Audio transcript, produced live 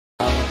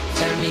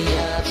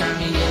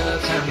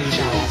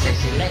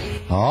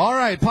All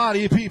right,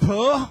 party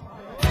people.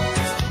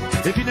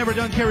 If you've never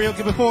done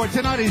karaoke before,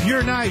 tonight is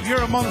your night.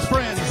 You're amongst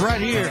friends right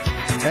here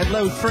at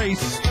Lowe's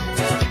Trace.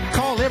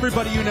 Call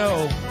everybody you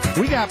know.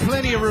 We got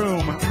plenty of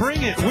room.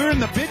 Bring it. We're in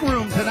the big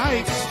room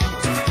tonight.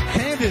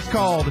 Candace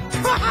called.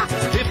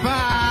 If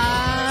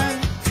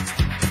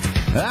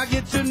I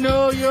get to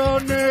know your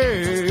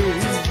name,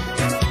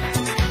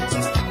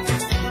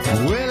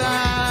 well,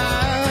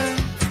 I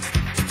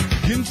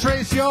can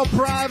trace your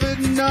private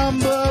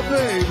number,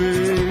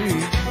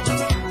 baby.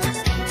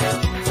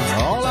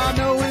 All I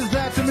know is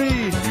that to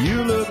me,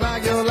 you look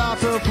like you're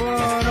lots of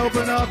fun.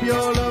 Open up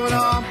your loving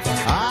arm.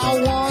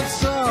 I want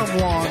some.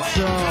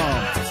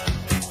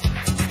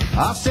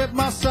 I've set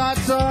my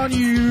sights on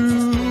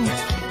you.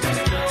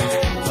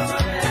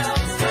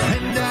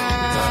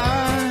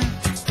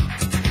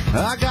 And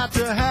I got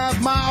to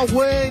have my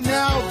way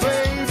now,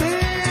 baby.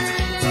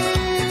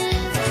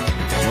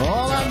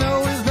 All I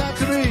know is that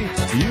to me,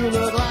 you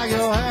look like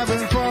you're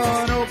having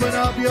fun. Open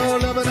up your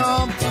loving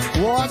arm.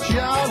 Watch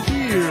out,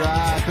 here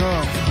I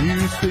come.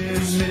 You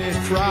spin me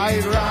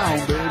right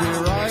round, baby,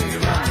 right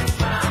round.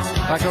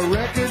 Like a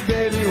record,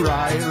 baby,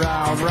 right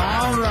round,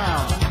 round,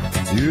 round.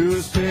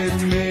 You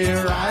spin me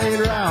right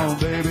round,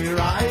 baby,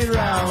 right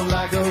round.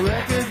 Like a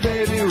record,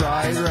 baby,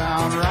 right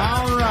round,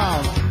 round,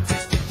 round.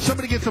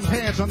 Somebody get some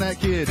pants on that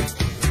kid.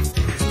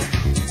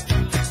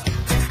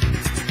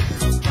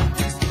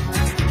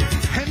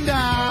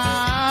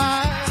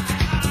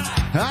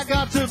 And I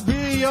got to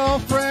be your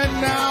friend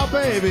now,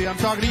 baby. I'm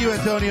talking to you,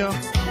 Antonio.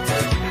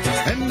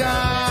 And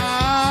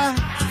I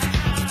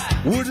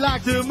would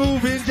like to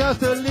move in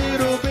just a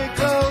little bit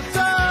closer.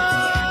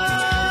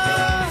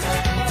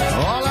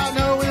 All I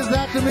know is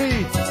that to me,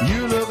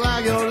 you look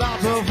like you're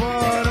lots of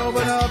fun.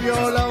 Open up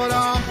your loving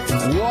arm.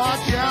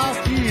 Watch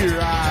out, here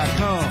I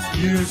come.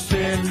 You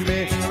spin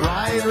me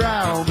right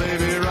round,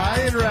 baby,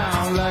 right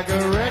round. Like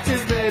a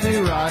record, baby,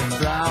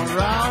 right round,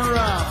 round,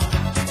 round.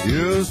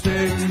 You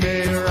spin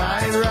me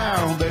right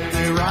round,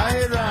 baby,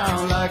 right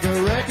round. Like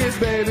a record,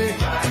 baby.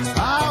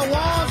 I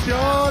want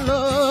your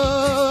love.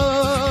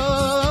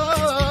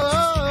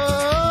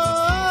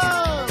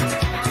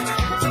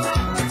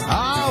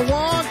 I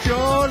want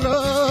your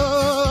love.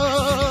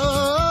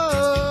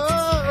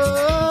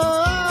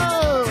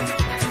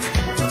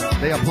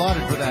 They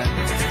applauded for that.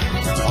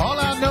 All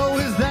I know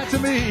is that to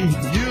me,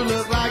 you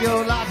look like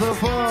you're lots of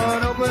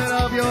fun. Open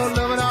up your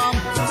loving arm.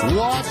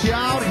 Watch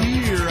out,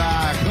 here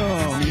I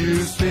come.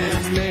 You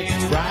spin me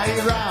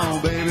right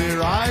round, baby,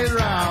 right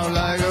round.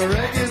 Like a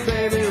record,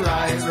 baby,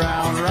 right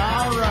round,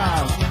 round,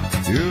 round.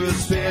 You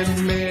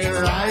spin me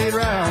right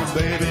round,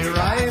 baby,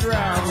 right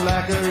round.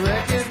 Like a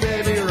record,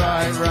 baby,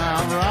 right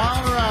round,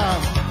 round,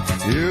 round.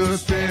 You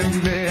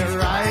spin me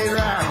right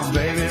round,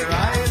 baby,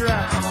 right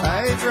round,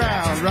 right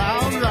round,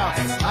 round, round.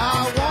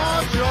 I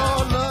want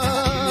your love.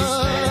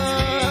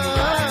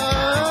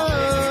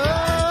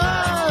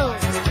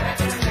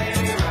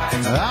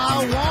 I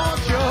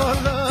want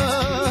your love.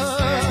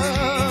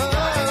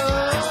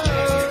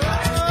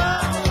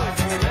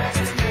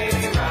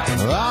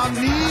 I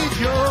need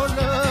your love.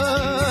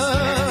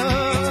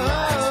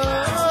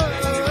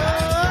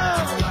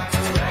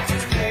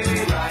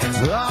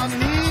 I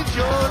need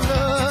your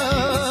love.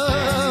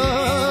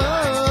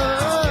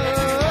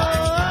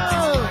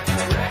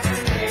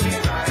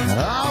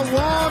 I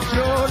want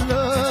your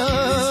love.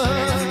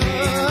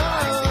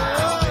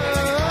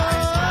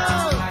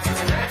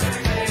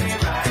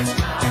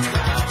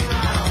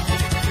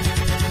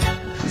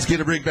 Let's get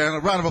a big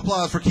round of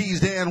applause for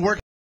KeysDAN.